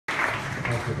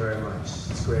Thank you very much.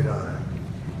 It's a great honor.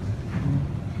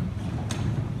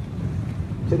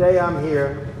 Today I'm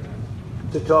here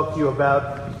to talk to you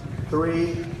about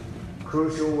three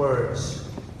crucial words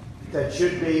that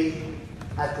should be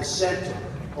at the center,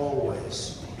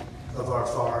 always, of our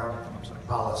foreign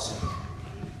policy.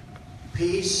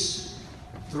 Peace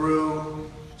through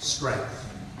strength.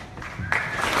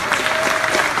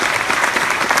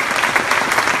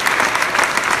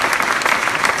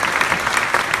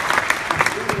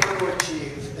 We want to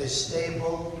achieve a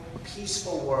stable,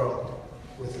 peaceful world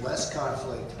with less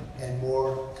conflict and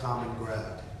more common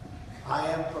ground. I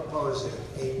am proposing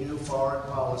a new foreign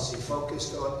policy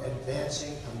focused on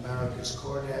advancing America's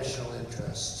core national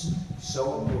interests,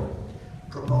 so important,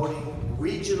 promoting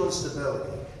regional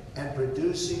stability, and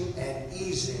reducing and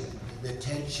easing the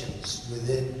tensions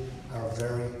within our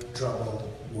very troubled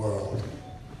world.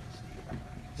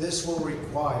 This will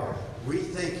require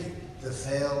rethinking the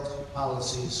failed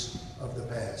policies of the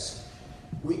past.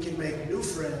 We can make new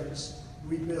friends,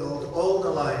 rebuild old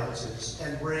alliances,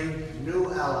 and bring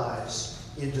new allies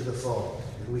into the fold,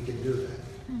 and we can do that.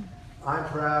 I'm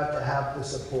proud to have the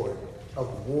support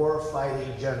of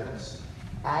war-fighting generals,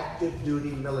 active duty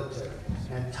military,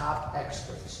 and top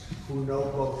experts who know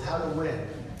both how to win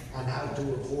and how to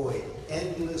avoid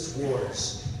endless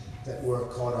wars that we're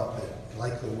caught up in,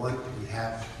 like the one we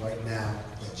have right now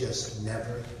that just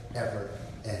never, ever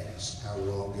ends, our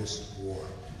longest war.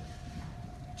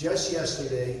 Just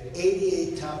yesterday,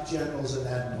 88 top generals and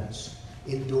admirals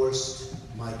endorsed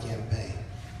my campaign.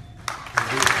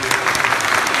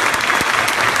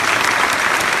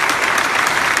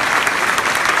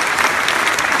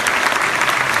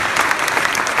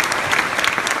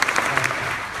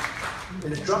 In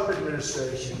the Trump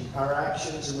administration, our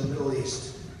actions in the Middle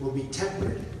East will be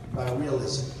tempered by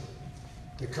realism.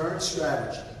 The current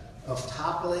strategy of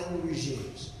toppling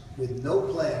regimes with no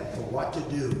plan for what to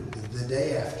do the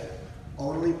day after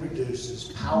only produces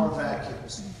power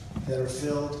vacuums that are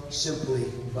filled simply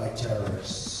by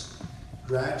terrorists.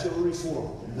 Gradual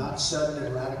reform, not sudden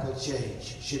and radical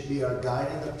change, should be our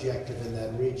guiding objective in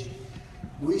that region.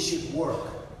 We should work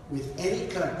with any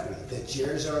country that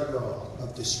shares our goal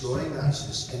of destroying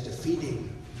ISIS and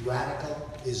defeating radical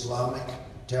Islamic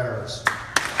terrorism.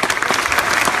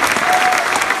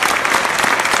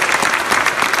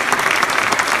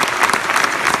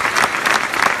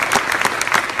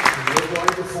 We're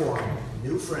going to form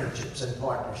new friendships and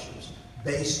partnerships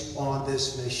based on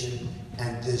this mission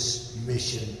and this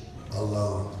mission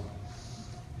alone.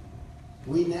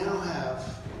 We now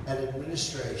have an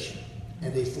administration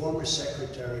and a former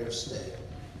Secretary of State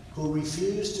who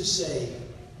refused to say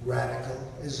radical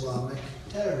Islamic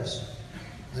terrorism.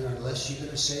 And unless you're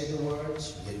going to say the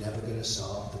words, you're never going to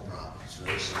solve the problem. It's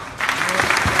very simple.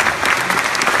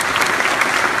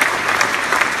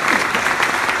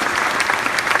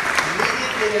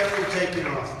 Immediately after taking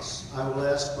office, I will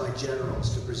ask my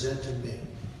generals to present to me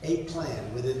a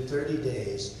plan within 30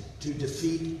 days to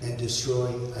defeat and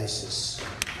destroy ISIS.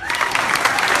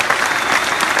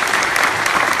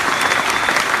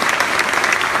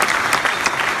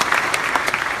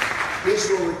 This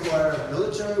will require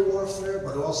military warfare,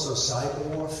 but also cyber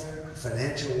warfare,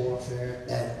 financial warfare,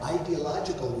 and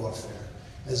ideological warfare,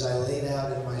 as I laid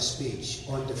out in my speech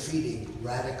on defeating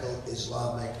radical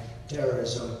Islamic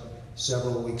terrorism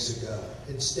several weeks ago.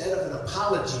 Instead of an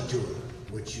apology tour,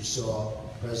 which you saw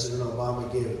President Obama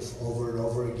give over and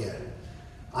over again,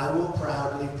 I will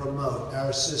proudly promote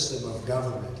our system of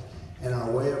government and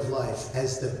our way of life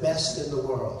as the best in the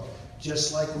world,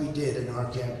 just like we did in our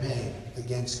campaign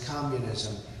against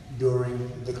communism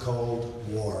during the Cold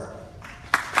War.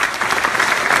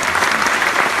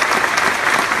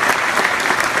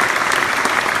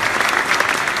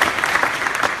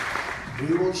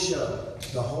 We will show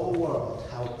the whole world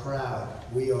how proud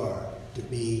we are to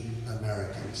be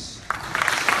Americans.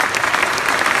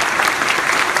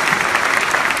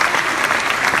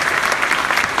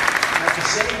 At the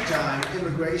same time,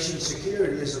 immigration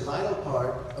security is a vital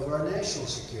part of our national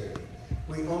security.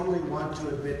 We only want to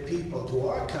admit people to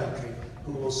our country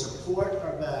who will support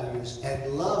our values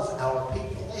and love our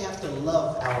people. They have to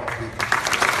love our people.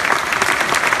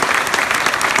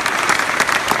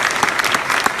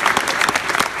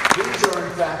 These are,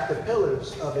 in fact, the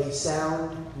pillars of a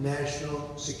sound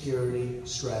national security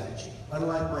strategy.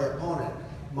 Unlike my opponent,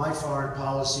 my foreign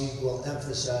policy will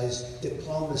emphasize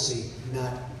diplomacy,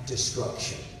 not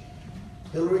destruction.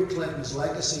 Hillary Clinton's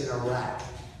legacy in Iraq,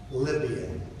 Libya,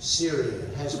 Syria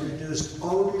has produced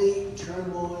only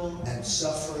turmoil and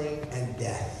suffering and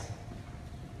death.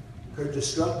 Her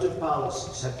destructive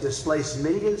policies have displaced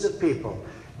millions of people,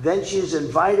 Then she's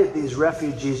invited these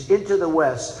refugees into the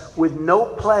West with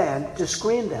no plan to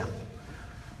screen them,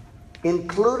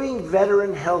 including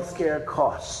veteran health care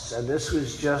costs. And this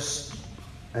was just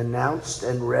announced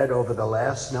and read over the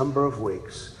last number of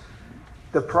weeks.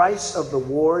 The price of the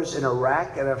wars in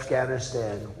Iraq and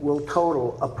Afghanistan will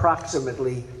total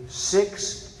approximately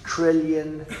 $6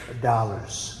 trillion.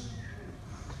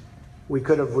 We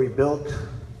could have rebuilt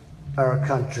our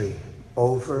country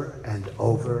over and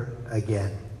over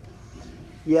again.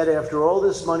 Yet after all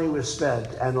this money was spent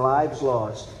and lives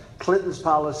lost, Clinton's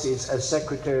policies as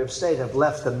Secretary of State have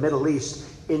left the Middle East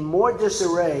in more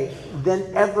disarray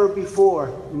than ever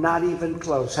before, not even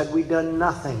close. Had we done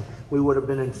nothing, we would have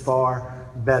been in far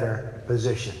better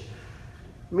position.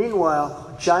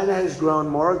 Meanwhile, China has grown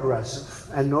more aggressive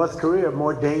and North Korea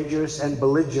more dangerous and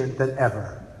belligerent than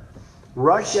ever.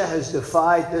 Russia has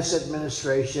defied this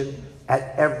administration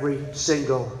at every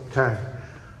single turn.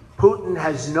 Putin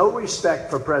has no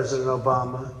respect for President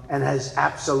Obama and has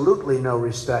absolutely no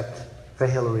respect for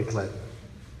Hillary Clinton.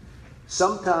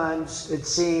 Sometimes it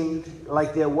seemed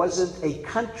like there wasn't a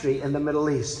country in the Middle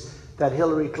East that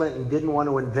Hillary Clinton didn't want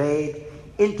to invade,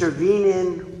 intervene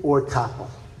in, or topple.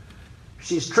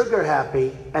 She's trigger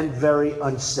happy and very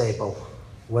unstable.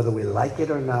 Whether we like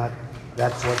it or not,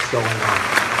 that's what's going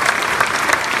on.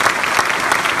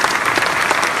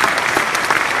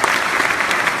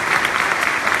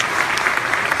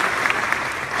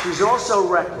 She's also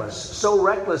reckless, so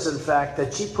reckless, in fact,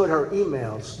 that she put her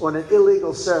emails on an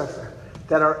illegal server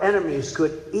that our enemies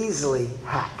could easily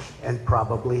hack and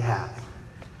probably have.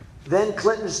 Then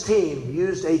Clinton's team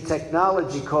used a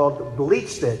technology called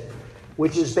BleachBit,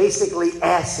 which is basically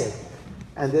acid,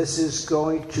 and this is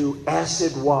going to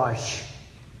acid wash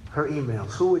her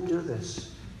emails. Who would do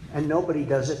this? And nobody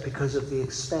does it because of the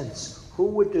expense. Who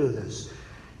would do this?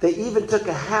 They even took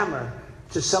a hammer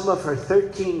to some of her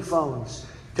 13 phones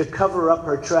to cover up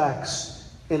her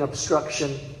tracks in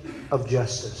obstruction of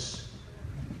justice.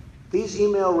 These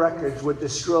email records were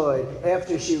destroyed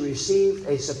after she received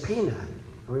a subpoena.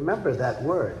 Remember that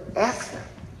word, after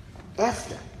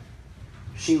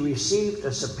she received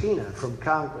a subpoena from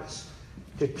Congress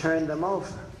to turn them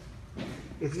over.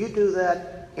 If you do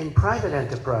that in private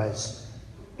enterprise,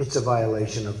 it's a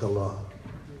violation of the law.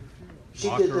 She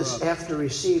did this after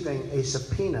receiving a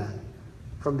subpoena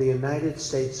from the United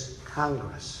States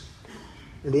Congress.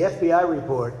 In the FBI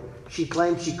report, she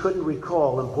claimed she couldn't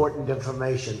recall important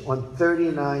information on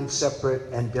 39 separate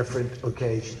and different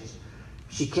occasions.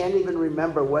 She can't even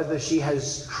remember whether she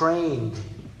has trained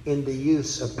in the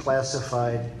use of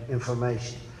classified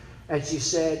information. And she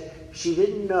said she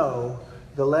didn't know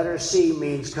the letter C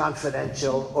means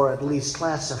confidential or at least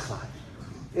classified.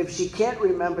 If she can't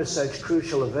remember such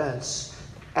crucial events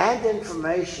and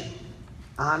information,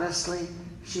 honestly,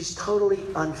 she's totally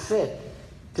unfit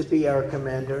to be our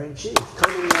commander-in-chief.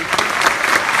 Totally unfit.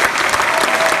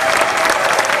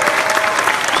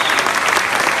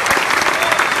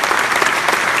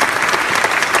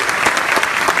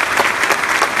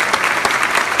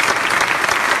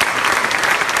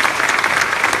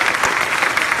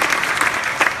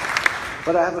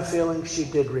 But I have a feeling she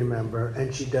did remember,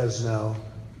 and she does know,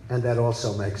 and that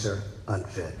also makes her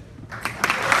unfit.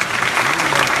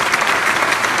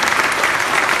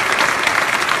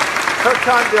 Her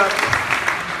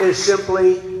conduct is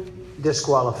simply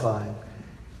disqualifying.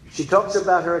 She talks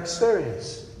about her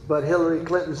experience, but Hillary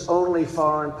Clinton's only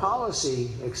foreign policy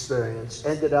experience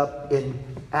ended up in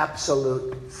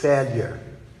absolute failure.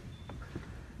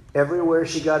 Everywhere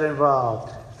she got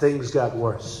involved, things got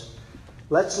worse.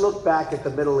 Let's look back at the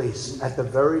Middle East at the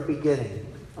very beginning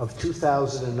of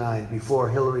 2009, before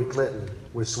Hillary Clinton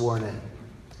was sworn in.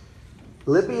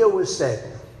 Libya was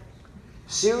stable.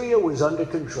 Syria was under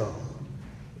control.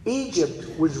 Egypt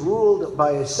was ruled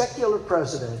by a secular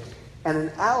president and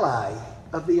an ally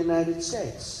of the United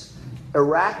States.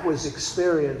 Iraq was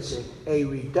experiencing a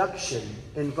reduction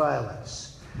in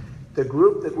violence. The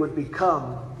group that would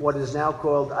become what is now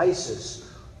called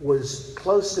ISIS was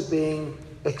close to being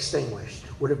extinguished.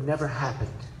 Would have never happened.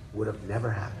 Would have never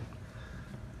happened.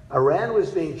 Iran was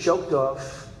being choked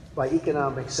off by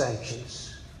economic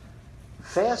sanctions.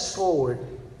 Fast forward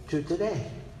to today.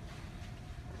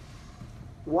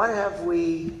 What have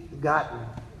we gotten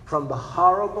from the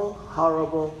horrible,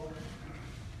 horrible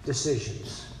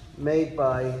decisions made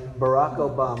by Barack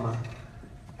Obama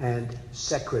and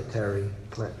Secretary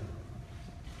Clinton?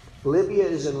 Libya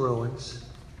is in ruins.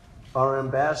 Our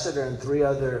ambassador and 3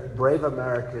 other brave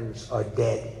Americans are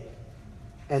dead.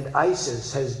 And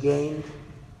ISIS has gained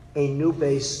a new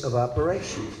base of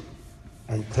operations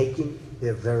and taking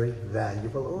their very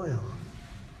valuable oil.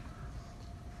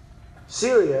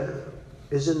 Syria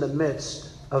is in the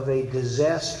midst of a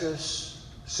disastrous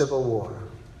civil war.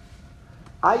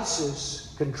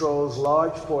 ISIS controls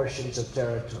large portions of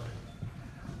territory.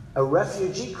 A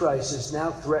refugee crisis now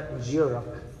threatens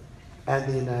Europe and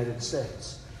the United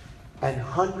States, and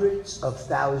hundreds of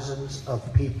thousands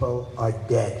of people are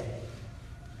dead.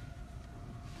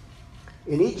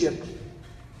 In Egypt,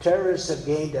 terrorists have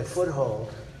gained a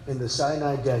foothold in the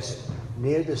Sinai Desert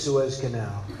near the Suez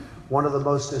Canal, one of the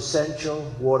most essential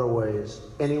waterways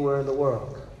anywhere in the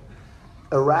world.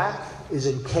 Iraq is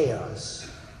in chaos,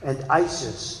 and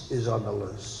ISIS is on the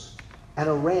loose. And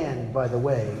Iran, by the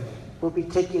way, will be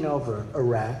taking over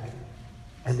Iraq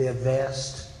and their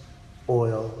vast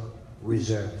oil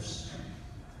reserves.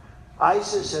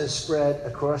 ISIS has spread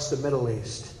across the Middle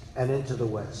East and into the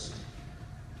West.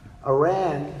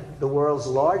 Iran, the world's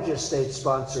largest state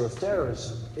sponsor of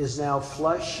terrorism, is now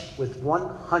flush with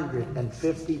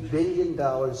 $150 billion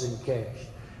in cash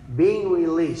being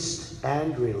released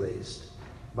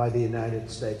by the United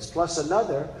States, plus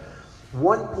another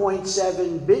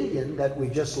 $1.7 billion that we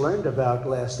just learned about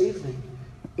last evening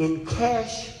in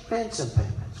cash ransom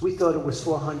payments. We thought it was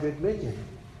 $400 million.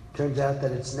 Turns out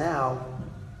that it's now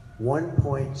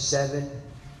 $1.7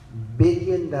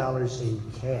 billion in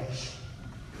cash.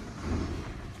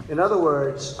 In other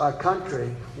words, our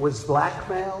country was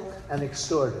blackmailed and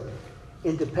extorted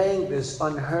into paying this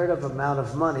unheard of amount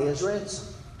of money as ransom.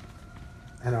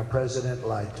 And our president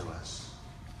lied to us.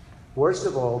 Worst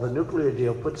of all, the nuclear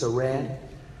deal puts Iran,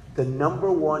 the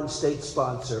 #1 state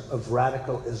sponsor of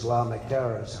radical Islamic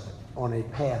terrorism, on a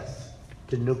path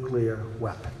to nuclear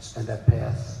weapons. And that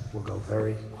path will go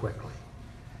very quickly.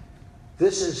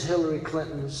 This is Hillary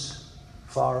Clinton's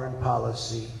foreign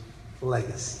policy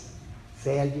legacy.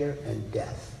 Failure and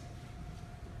death.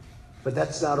 But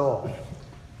that's not all.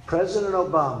 President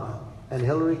Obama and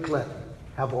Hillary Clinton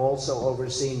have also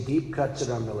overseen deep cuts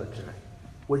in our military,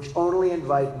 which only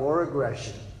invite more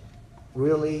aggression.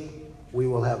 Really, we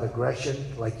will have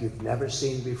aggression like you've never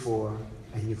seen before,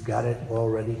 and you've got it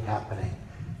already happening.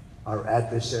 Our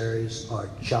adversaries are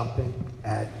chomping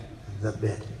at the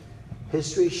bit.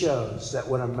 History shows that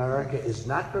when America is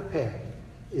not prepared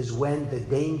is when the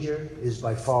danger is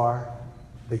by far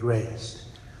the greatest.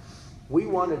 We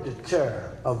want to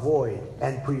deter, avoid,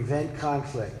 and prevent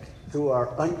conflict through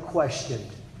our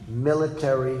unquestioned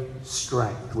military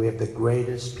strength. We have the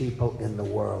greatest people in the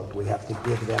world. We have to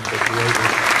give them the greatest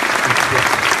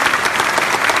equipment.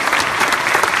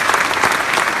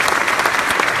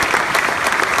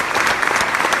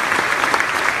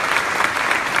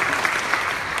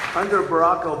 Under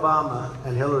Barack Obama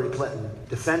and Hillary Clinton,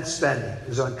 defense spending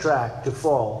is on track to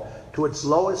fall to its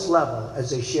lowest level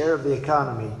as a share of the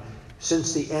economy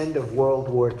since the end of World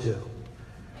War II.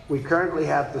 We currently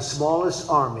have the smallest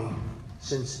army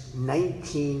since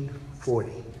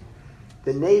 1940.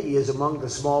 The Navy is among the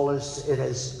smallest it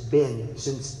has been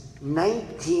since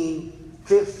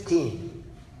 1915.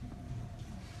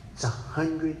 It's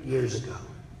 100 years ago.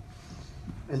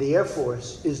 And the Air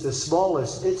Force is the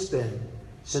smallest it's been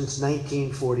since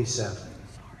 1947.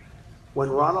 When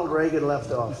Ronald Reagan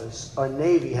left office, our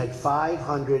Navy had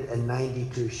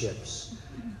 592 ships.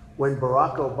 When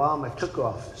Barack Obama took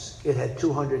office, it had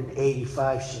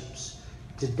 285 ships.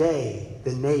 Today,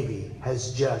 the Navy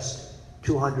has just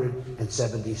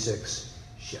 276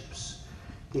 ships.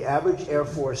 The average Air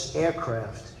Force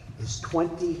aircraft is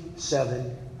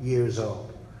 27 years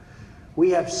old.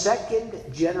 We have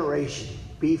second-generation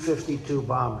B-52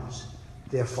 bombers.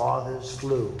 Their fathers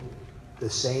flew the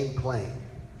same plane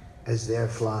as they're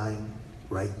flying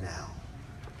right now.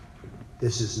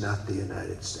 This is not the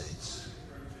United States.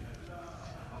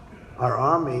 Our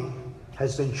Army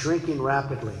has been shrinking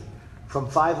rapidly from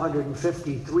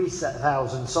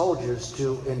 553,000 soldiers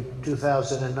in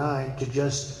 2009 to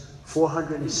just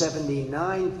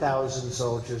 479,000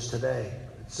 soldiers today.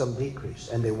 It's some decrease,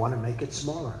 and they want to make it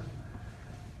smaller.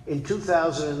 In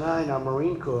 2009, our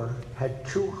Marine Corps had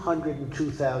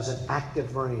 202,000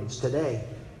 active Marines. Today,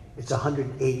 it's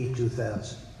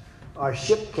 182,000. Our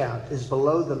ship count is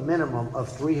below the minimum of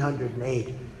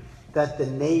 308 that the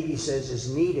Navy says is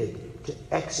needed to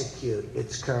execute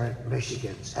its current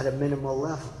missions at a minimal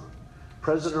level.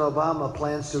 President Obama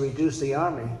plans to reduce the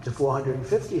Army to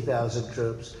 450,000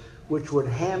 troops, which would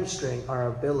hamstring our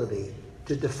ability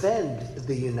to defend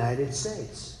the United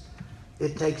States.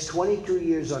 It takes 22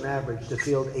 years on average to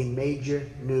field a major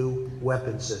new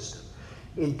weapon system.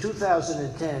 In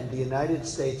 2010, the United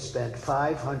States spent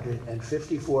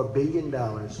 $554 billion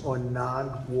on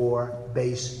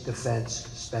non-war-based defense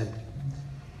spending.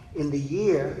 In the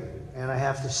year, and I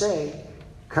have to say,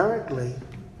 currently,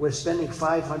 We're spending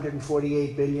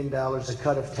 $548 billion, a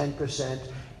cut of 10%,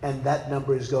 and that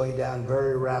number is going down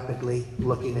very rapidly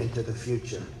looking into the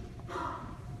future,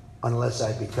 unless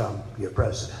I become your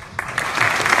president.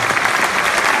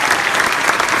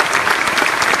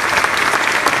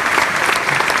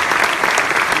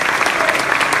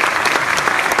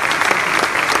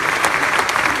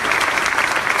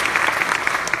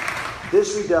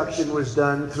 This reduction was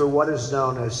done through what is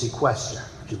known as sequester,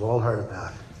 which you've all heard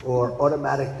about, or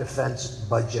automatic defense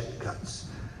budget cuts.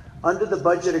 Under the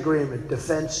budget agreement,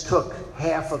 defense took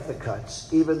half of the cuts,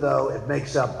 even though it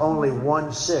makes up only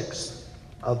 1/6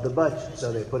 of the budget,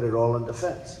 so they put it all in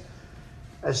defense.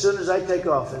 As soon as I take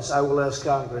office, I will ask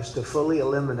Congress to fully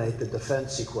eliminate the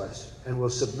defense sequester and will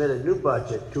submit a new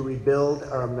budget to rebuild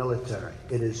our military.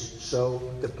 It is so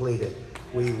depleted.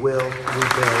 We will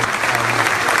rebuild our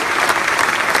military.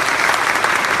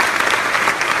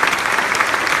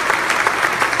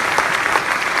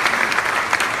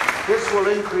 This will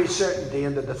increase certainty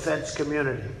in the defense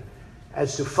community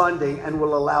as to funding and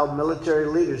will allow military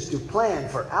leaders to plan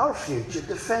for our future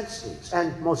defense needs.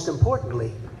 And most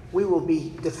importantly, we will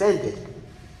be defended,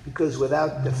 because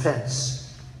without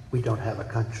defense, we don't have a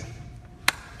country.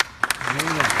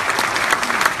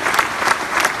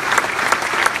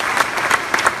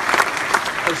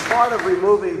 As part of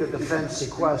removing the defense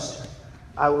sequester,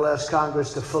 I will ask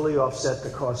Congress to fully offset the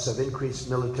costs of increased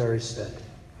military spending.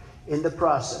 In the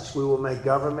process, we will make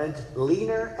government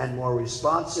leaner and more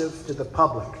responsive to the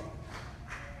public.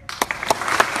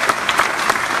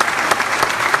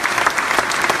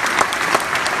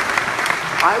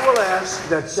 I will ask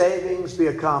that savings be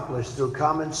accomplished through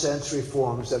common sense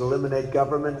reforms that eliminate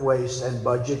government waste and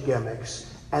budget gimmicks,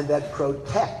 and that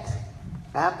protect,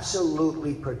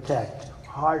 absolutely protect,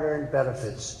 hard-earned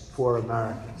benefits for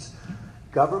Americans.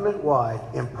 Government-wide,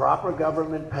 improper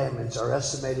government payments are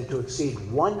estimated to exceed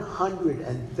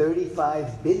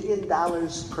 $135 billion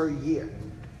per year,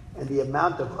 and the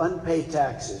amount of unpaid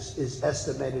taxes is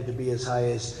estimated to be as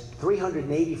high as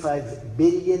 $385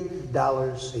 billion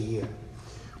a year.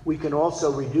 We can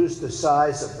also reduce the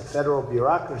size of the federal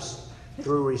bureaucracy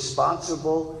through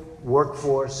responsible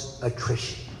workforce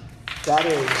attrition. That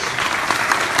is,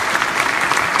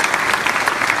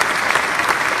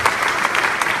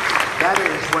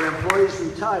 when employees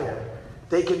retire,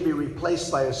 they can be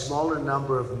replaced by a smaller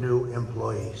number of new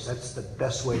employees. That's the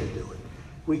best way to do it.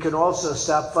 We can also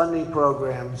stop funding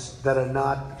programs that are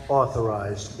not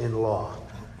authorized in law.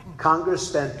 Congress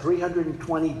spent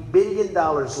 $320 billion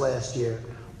last year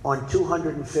on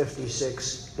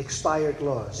 256 expired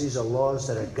laws. These are laws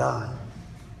that are gone.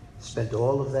 Spent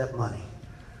all of that money.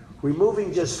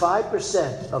 Removing just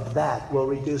 5% of that will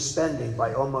reduce spending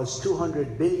by almost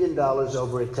 $200 billion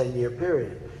over a 10-year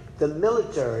period. The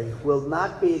military will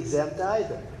not be exempt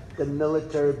either. The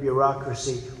military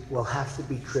bureaucracy will have to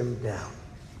be trimmed down.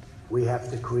 We have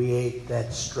to create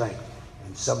that strength,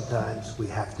 and sometimes we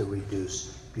have to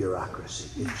reduce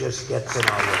bureaucracy. It just gets in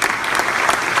our way.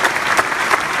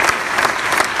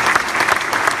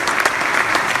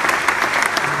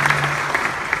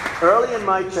 Early in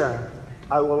my term,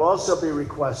 I will also be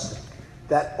requesting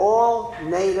that all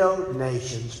NATO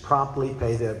nations promptly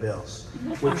pay their bills,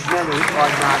 which many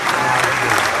are not now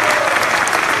doing.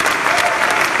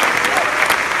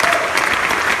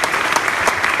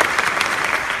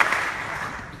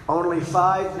 Only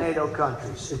 5 NATO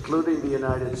countries, including the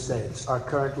United States, are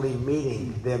currently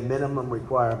meeting their minimum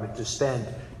requirement to spend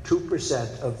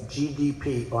 2% of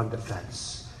GDP on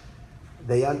defense.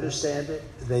 They understand it.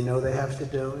 They know they have to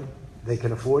do it. They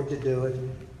can afford to do it.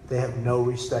 They have no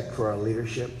respect for our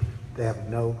leadership. They have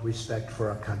no respect for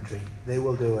our country. They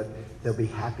will do it. They'll be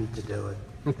happy to do it.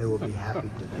 They will be happy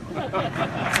to do it.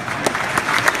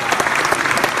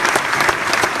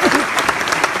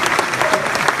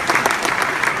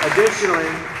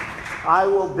 Additionally, I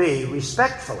will be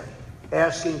respectfully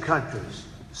asking countries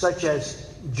such as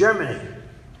Germany,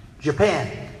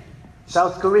 Japan,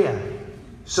 South Korea,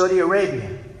 Saudi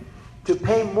Arabia, to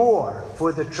pay more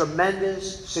for the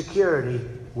tremendous security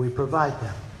we provide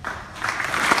them.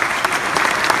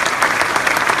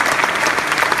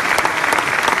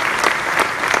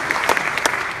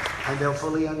 And they'll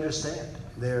fully understand.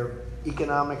 They're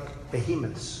economic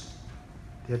behemoths.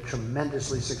 They're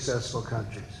tremendously successful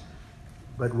countries.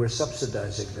 But we're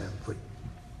subsidizing them for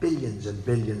billions and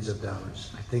billions of dollars.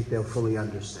 I think they'll fully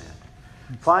understand.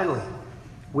 Finally,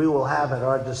 we will have at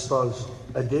our disposal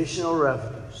additional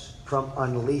revenues from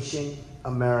unleashing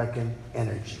American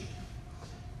energy.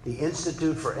 The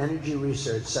Institute for Energy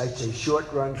Research cites a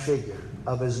short-run figure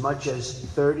of as much as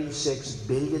 $36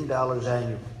 billion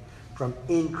annually from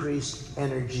increased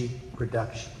energy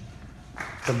production.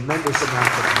 Tremendous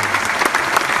amounts of money.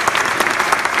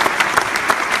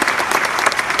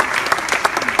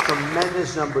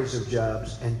 Tremendous numbers of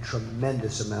jobs and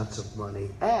tremendous amounts of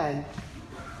money. And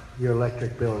your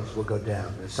electric bills will go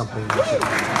down. There's something we should do.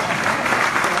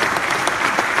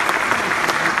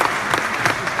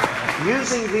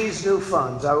 Using these new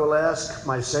funds, I will ask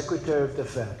my Secretary of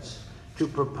Defense to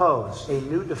propose a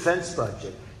new defense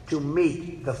budget to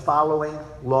meet the following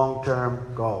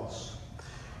long-term goals.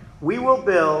 We will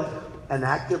build an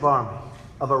active army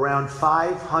of around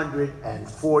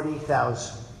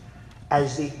 540,000.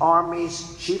 As the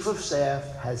Army's Chief of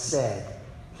Staff has said,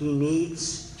 he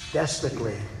needs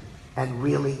desperately and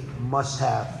really must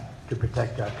have to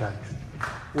protect our country.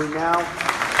 We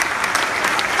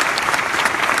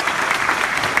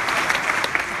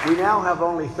now have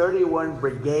only 31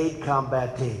 brigade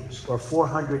combat teams, or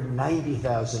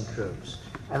 490,000 troops,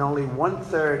 and only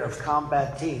 1/3 of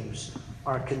combat teams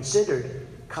are considered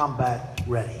combat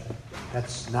ready.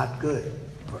 That's not good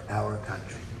for our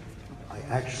country. I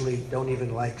actually don't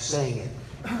even like saying it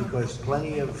because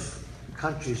plenty of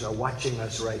countries are watching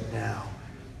us right now,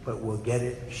 but we'll get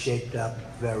it shaped up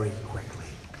very quickly.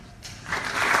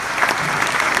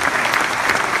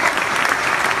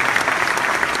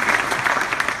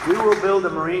 We will build a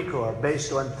Marine Corps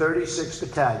based on 36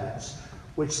 battalions,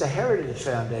 which the Heritage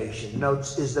Foundation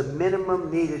notes is the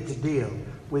minimum needed to deal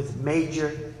with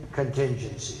major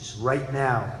contingencies. Right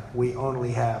now, we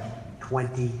only have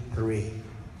 23.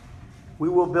 We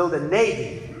will build a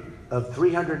Navy of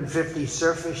 350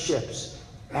 surface ships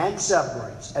and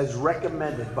submarines as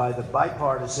recommended by the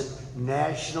bipartisan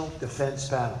National Defense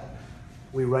Panel.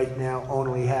 We right now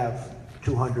only have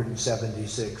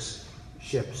 276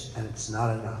 ships, and it's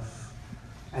not enough.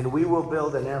 And we will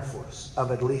build an Air Force of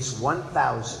at least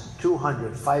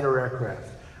 1,200 fighter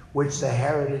aircraft, which the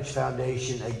Heritage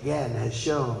Foundation again has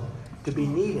shown to be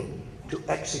needed to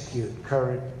execute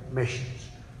current missions.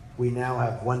 We now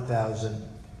have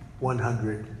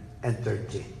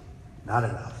 1,113. Not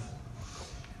enough.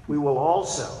 We will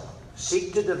also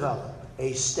seek to develop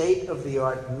a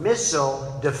state-of-the-art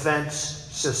missile defense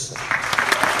system.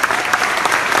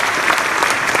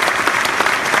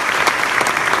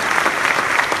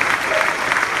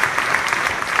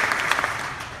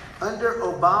 Under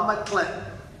Obama-Clinton,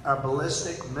 our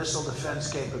ballistic missile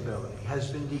defense capability has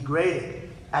been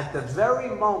degraded at the very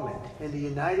moment in the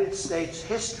United States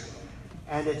history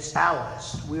and its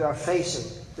allies we are facing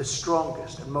the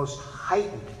strongest and most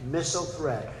heightened missile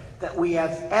threat that we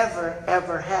have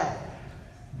ever had.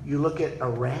 You look at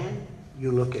Iran,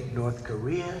 you look at North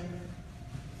Korea,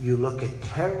 you look at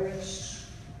terrorists,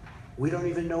 we don't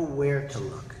even know where to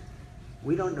look.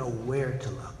 We don't know where to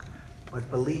look. But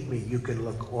believe me, you can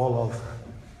look all over.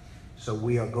 So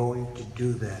we are going to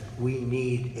do that. We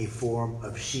need a form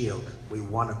of shield. We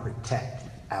want to protect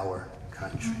our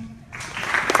country.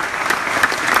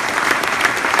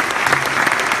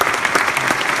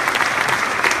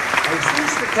 As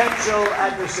these potential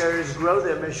adversaries grow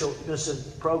their missile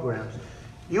programs,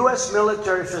 U.S.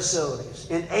 military facilities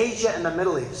in Asia and the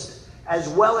Middle East, as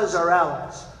well as our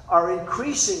allies, are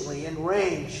increasingly in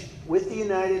range with the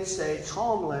United States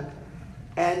homeland,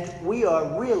 and we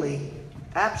are really,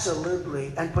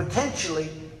 absolutely, and potentially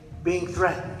being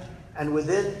threatened. And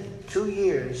within 2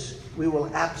 years, we will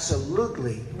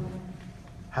absolutely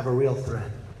have a real threat.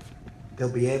 They'll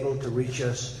be able to reach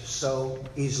us so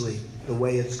easily the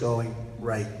way it's going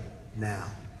right now.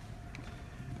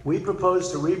 We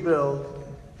propose to rebuild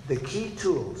the key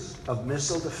tools of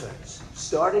missile defense,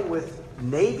 starting with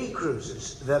Navy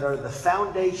cruisers that are the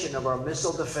foundation of our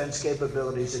missile defense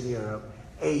capabilities in Europe,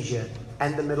 Asia,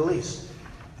 and the Middle East.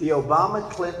 The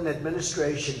Obama-Clinton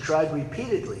administration tried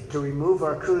repeatedly to remove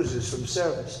our cruisers from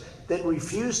service, then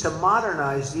refused to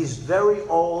modernize these very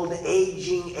old,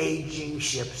 aging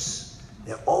ships.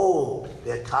 They're old,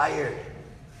 they're tired.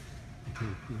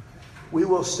 We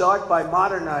will start by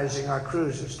modernizing our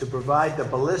cruisers to provide the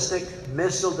ballistic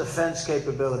missile defense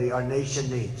capability our nation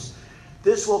needs.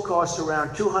 This will cost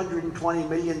around $220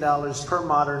 million per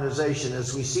modernization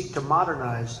as we seek to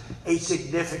modernize a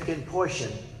significant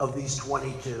portion of these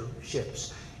 22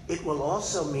 ships. It will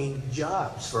also mean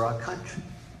jobs for our country.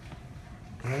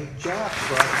 Okay? Jobs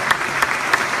for our country.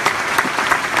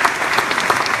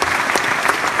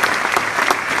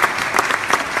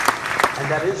 And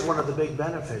that is one of the big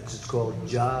benefits. It's called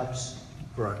jobs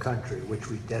for our country, which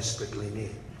we desperately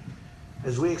need.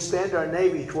 As we expand our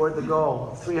Navy toward the goal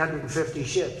of 350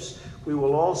 ships, we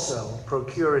will also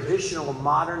procure additional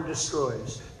modern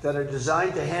destroyers that are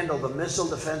designed to handle the missile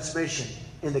defense mission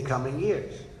in the coming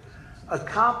years.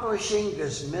 Accomplishing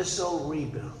this missile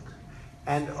rebuild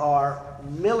and our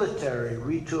military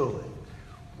retooling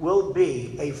will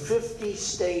be a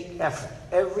 50-state effort.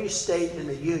 Every state in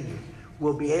the Union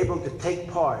will be able to take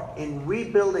part in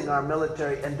rebuilding our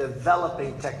military and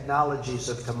developing technologies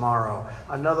of tomorrow.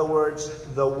 In other words,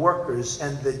 the workers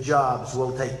and the jobs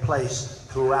will take place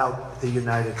throughout the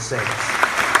United States.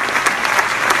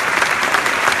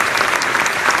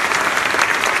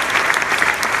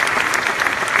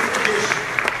 In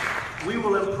addition, we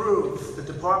will improve the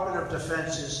Department of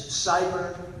Defense's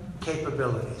cyber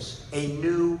capabilities. A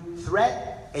new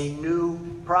threat, a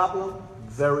new problem,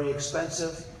 very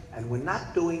expensive, and we're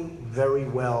not doing very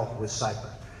well with cyber.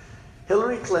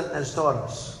 Hillary Clinton has taught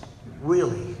us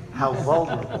really how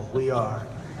vulnerable we are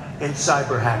in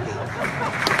cyber hacking.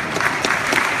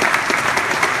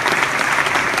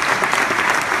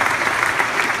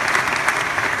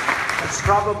 That's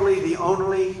probably the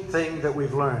only thing that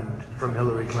we've learned from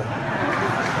Hillary Clinton.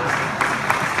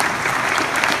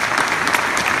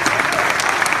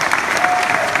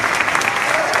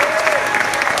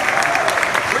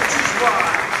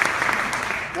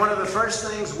 One of the first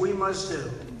things we must do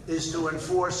is to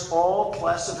enforce all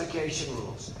classification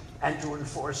rules and to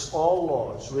enforce all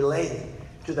laws relating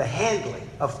to the handling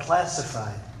of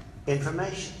classified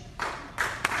information.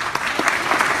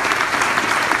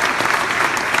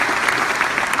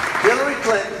 Hillary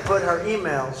Clinton put her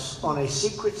emails on a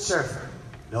secret server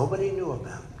nobody knew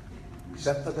about,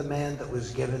 except for the man that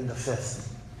was given the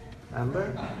fifth. Remember?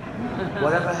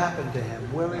 Whatever happened to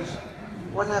him? Where is he?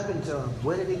 What happened to him?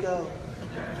 Where did he go?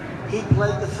 He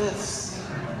pled the fifth.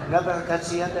 Never, that's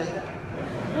the end of it.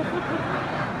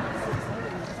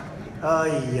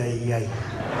 Ay, ay, ay.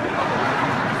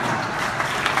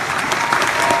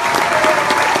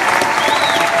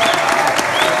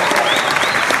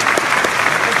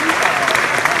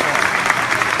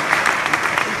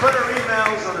 She put her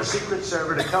emails on a secret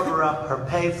server to cover up her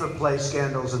pay-for-play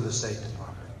scandals in the State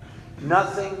Department.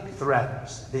 Nothing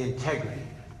threatens the integrity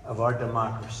of our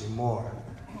democracy more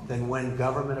than when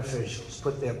government officials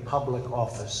put their public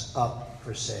office up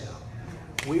for sale.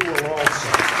 We will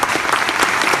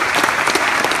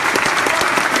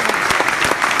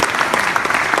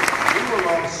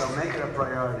also make it a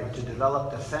priority to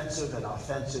develop defensive and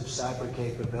offensive cyber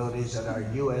capabilities at our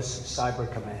U.S.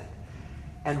 Cyber Command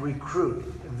and recruit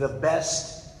the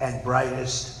best and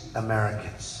brightest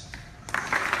Americans.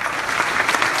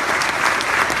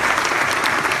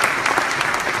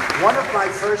 One of my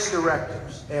first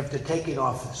directives after taking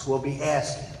office will be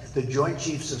asking the Joint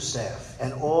Chiefs of Staff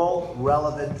and all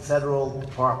relevant federal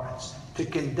departments to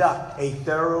conduct a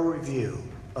thorough review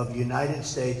of United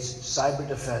States cyber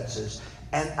defenses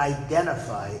and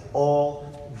identify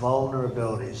all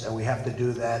vulnerabilities. And we have to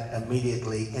do that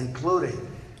immediately, including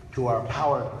to our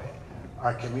power grid,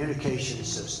 our communication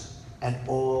system, and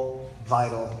all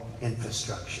vital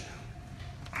infrastructure.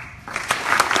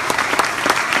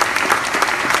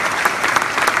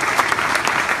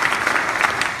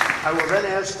 I will then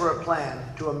ask for a plan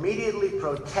to immediately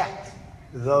protect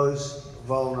those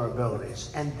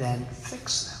vulnerabilities and then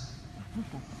fix them.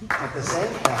 At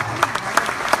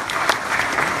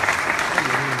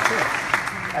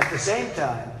the same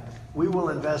time, we will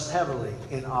invest heavily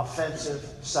in offensive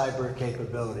cyber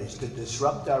capabilities to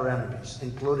disrupt our enemies,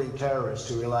 including terrorists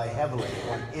who rely heavily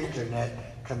on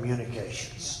internet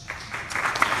communications.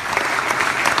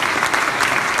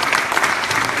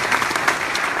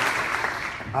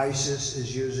 ISIS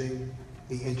is using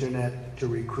the internet to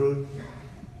recruit.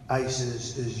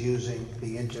 ISIS is using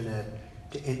the internet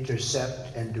to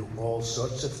intercept and do all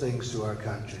sorts of things to our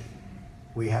country.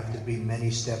 We have to be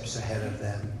many steps ahead of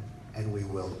them, and we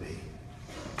will be.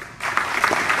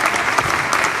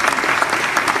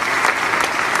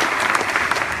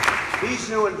 These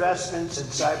new investments in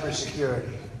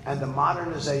cybersecurity and the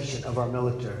modernization of our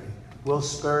military will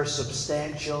spur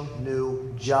substantial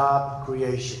new job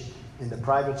creation in the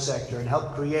private sector and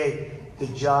help create the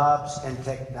jobs and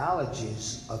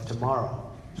technologies of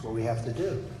tomorrow. That's what we have to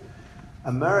do.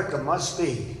 America must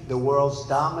be the world's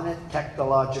dominant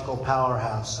technological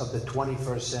powerhouse of the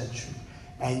 21st century.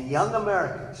 And young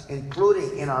Americans,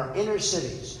 including in our inner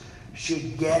cities,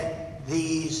 should get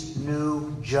these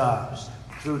new jobs.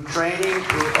 Through training,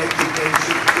 through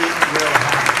education, it will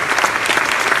happen.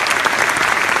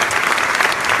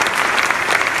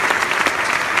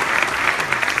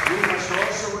 We must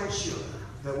also ensure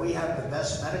that we have the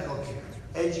best medical care,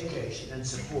 education, and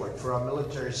support for our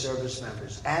military service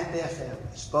members and their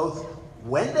families, both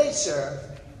when they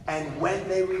serve and when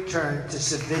they return to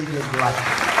civilian life.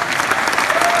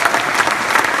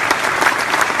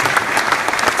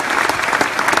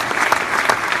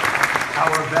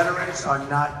 Our veterans are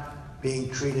not being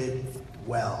treated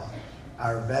well.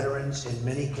 Our veterans, in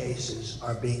many cases,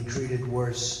 are being treated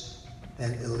worse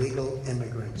than illegal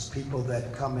immigrants, people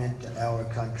that come into our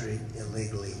country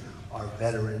illegally. Our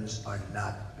veterans are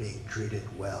not being treated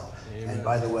well. Amen. And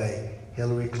by the way,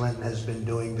 Hillary Clinton has been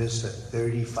doing this for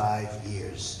 35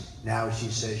 years. Now she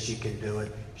says she can do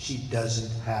it. She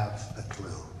doesn't have a clue.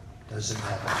 Doesn't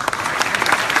have a clue.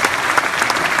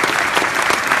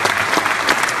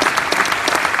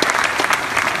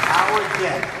 Our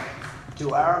debt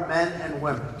to our men and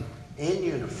women in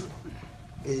uniform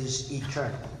is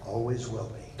eternal, always will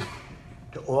be.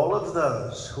 To all of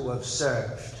those who have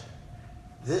served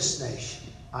this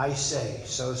nation, I say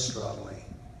so strongly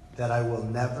that I will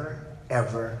never,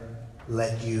 ever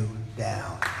let you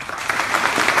down.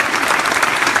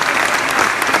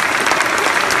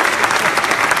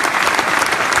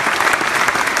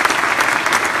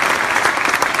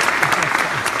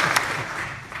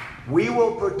 We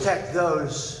will protect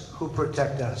those who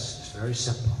protect us. It's very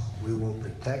simple. We will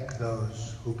protect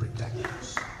those who protect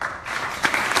us.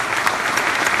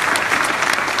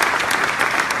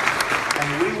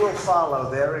 And we will follow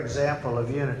their example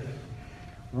of unity.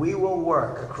 We will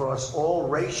work across all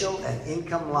racial and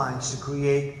income lines to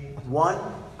create one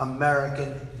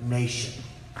American nation.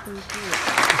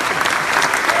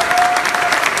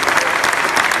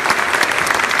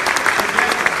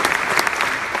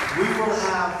 We will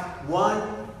have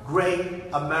one great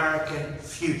American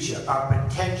future. Our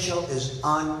potential is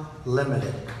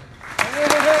unlimited.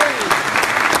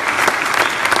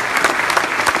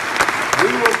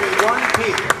 We will be one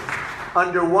people,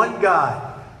 under one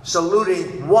God,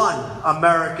 saluting one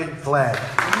American flag.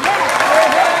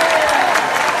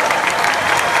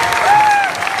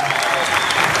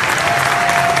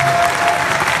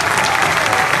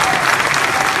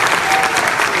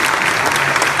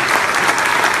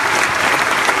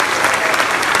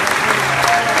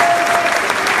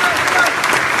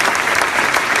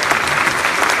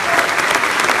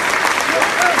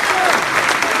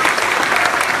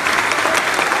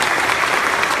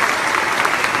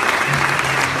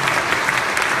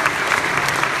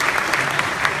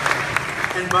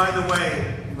 By the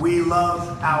way, we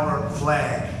love our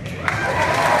flag.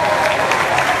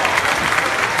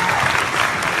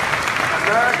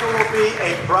 America will be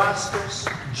a prosperous,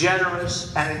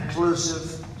 generous, and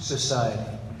inclusive society.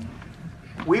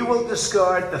 We will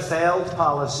discard the failed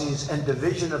policies and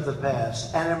division of the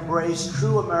past and embrace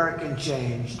true American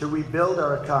change to rebuild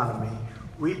our economy,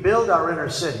 rebuild our inner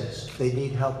cities, they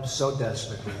need help so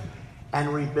desperately,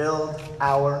 and rebuild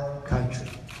our country.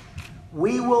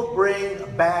 We will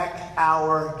bring back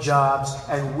our jobs,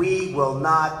 and we will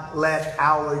not let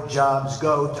our jobs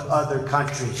go to other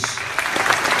countries.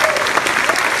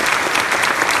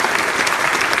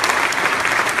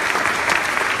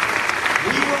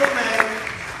 We will make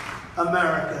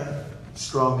America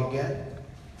strong again.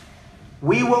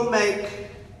 We will make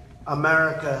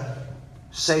America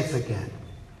safe again.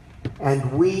 And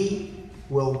we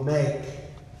will make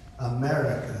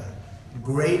America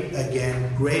great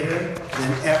again, greater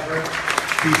than ever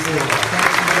before.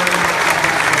 Thank you very much.